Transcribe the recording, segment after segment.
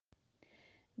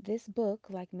This book,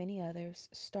 like many others,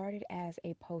 started as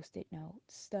a post it note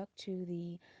stuck to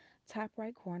the top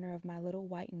right corner of my little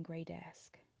white and gray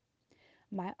desk.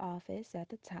 My office at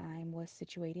the time was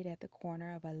situated at the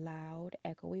corner of a loud,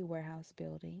 echoey warehouse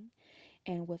building,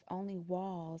 and with only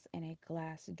walls and a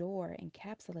glass door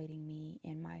encapsulating me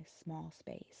in my small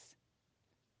space.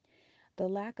 The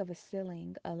lack of a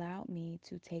ceiling allowed me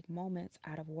to take moments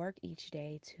out of work each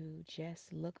day to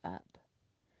just look up.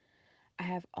 I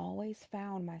have always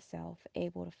found myself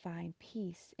able to find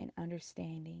peace and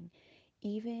understanding,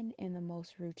 even in the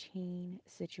most routine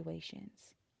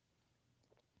situations.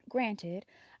 Granted,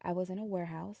 I was in a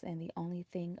warehouse and the only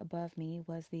thing above me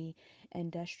was the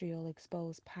industrial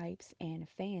exposed pipes and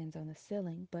fans on the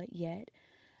ceiling, but yet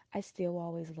I still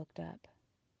always looked up.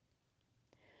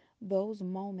 Those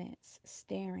moments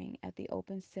staring at the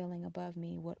open ceiling above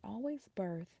me would always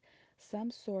birth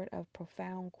some sort of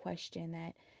profound question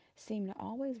that seemed to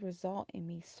always result in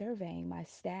me surveying my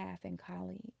staff and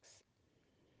colleagues.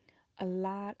 A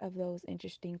lot of those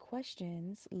interesting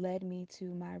questions led me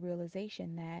to my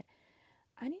realization that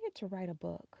I needed to write a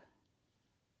book.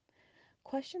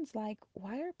 Questions like,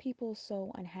 why are people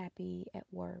so unhappy at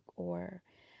work? Or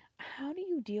how do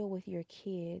you deal with your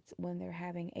kids when they're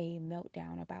having a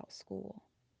meltdown about school?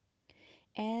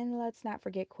 And let's not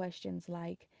forget questions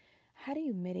like, how do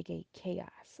you mitigate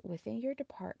chaos within your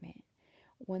department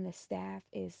when the staff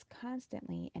is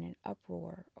constantly in an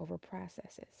uproar over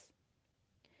processes?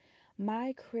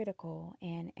 My critical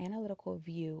and analytical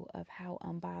view of how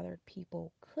unbothered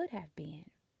people could have been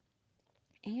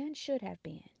and should have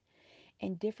been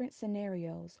in different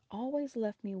scenarios always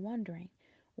left me wondering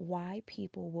why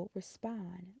people would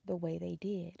respond the way they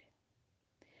did.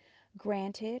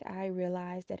 Granted, I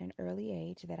realized at an early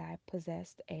age that I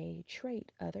possessed a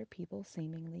trait other people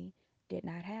seemingly did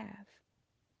not have.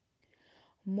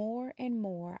 More and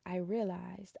more, I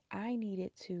realized I needed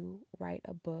to write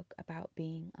a book about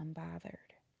being unbothered.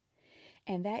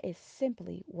 And that is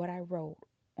simply what I wrote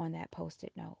on that post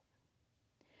it note.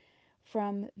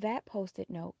 From that post it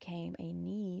note came a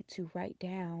need to write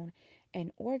down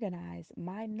and organize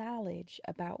my knowledge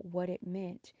about what it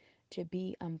meant to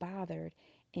be unbothered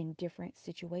in different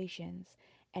situations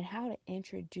and how to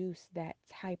introduce that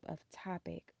type of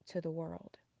topic to the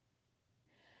world.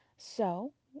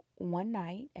 So, one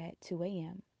night at 2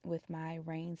 a.m., with my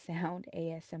rain sound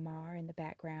ASMR in the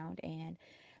background and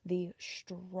the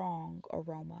strong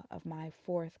aroma of my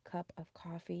fourth cup of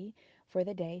coffee for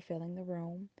the day filling the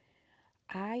room,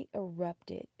 I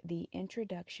erupted the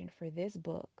introduction for this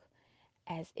book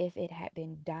as if it had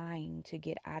been dying to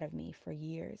get out of me for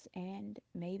years, and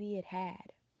maybe it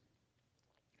had.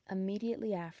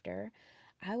 Immediately after,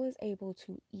 I was able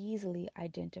to easily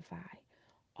identify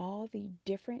all the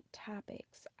different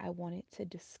topics I wanted to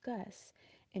discuss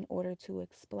in order to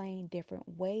explain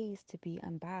different ways to be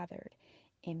unbothered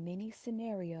in many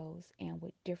scenarios and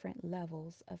with different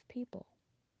levels of people.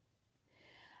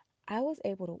 I was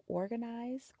able to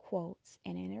organize quotes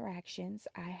and interactions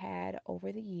I had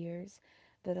over the years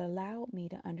that allowed me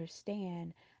to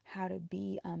understand how to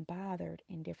be unbothered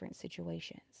in different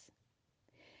situations.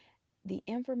 The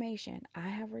information I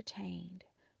have retained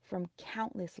from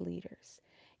countless leaders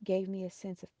gave me a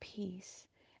sense of peace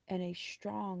and a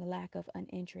strong lack of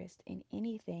uninterest in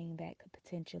anything that could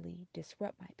potentially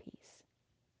disrupt my peace.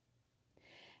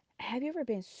 Have you ever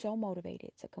been so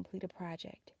motivated to complete a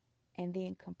project and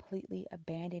then completely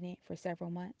abandon it for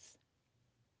several months?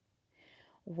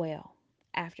 Well,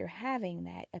 after having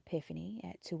that epiphany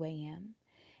at 2 a.m.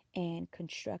 and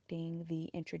constructing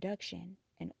the introduction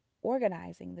and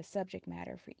organizing the subject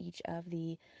matter for each of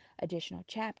the additional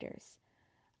chapters,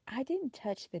 I didn't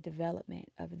touch the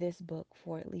development of this book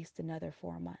for at least another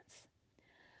 4 months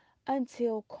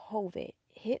until COVID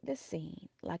hit the scene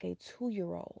like a 2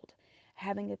 year old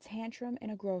having a tantrum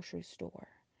in a grocery store,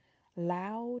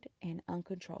 loud and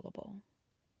uncontrollable.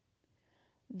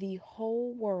 The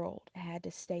whole world had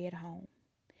to stay at home,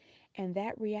 and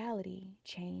that reality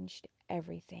changed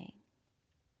everything.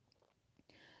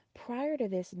 Prior to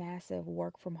this massive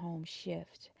work from home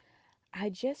shift, I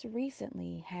just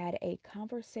recently had a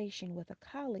conversation with a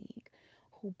colleague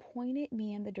who pointed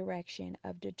me in the direction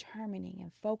of determining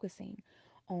and focusing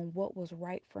on what was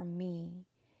right for me,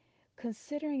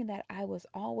 considering that I was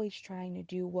always trying to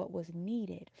do what was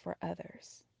needed for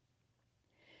others.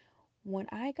 When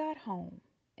I got home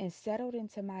and settled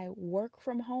into my work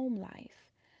from home life,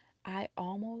 I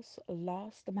almost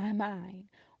lost my mind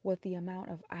with the amount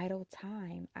of idle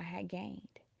time I had gained.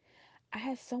 I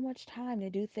had so much time to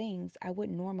do things I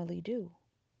wouldn't normally do.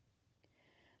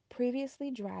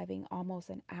 Previously driving almost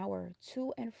an hour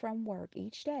to and from work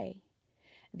each day,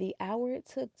 the hour it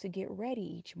took to get ready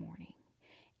each morning,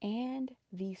 and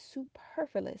the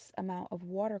superfluous amount of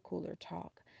water cooler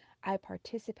talk I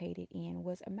participated in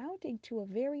was amounting to a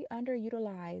very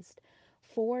underutilized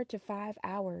 4 to 5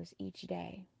 hours each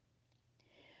day.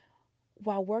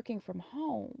 While working from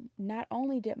home, not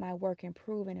only did my work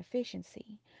improve in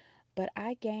efficiency, but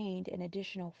I gained an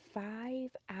additional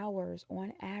 5 hours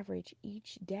on average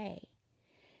each day.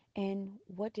 And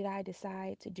what did I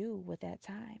decide to do with that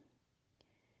time?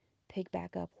 Pick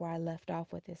back up where I left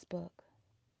off with this book.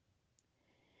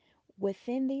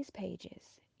 Within these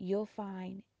pages, you'll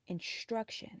find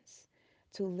instructions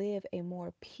to live a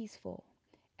more peaceful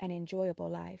and enjoyable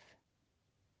life,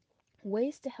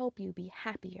 ways to help you be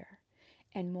happier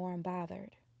and more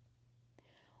unbothered.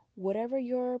 Whatever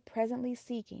you're presently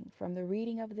seeking from the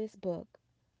reading of this book,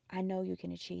 I know you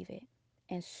can achieve it,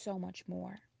 and so much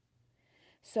more.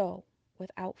 So,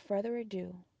 without further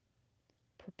ado,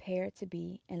 prepare to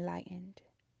be enlightened.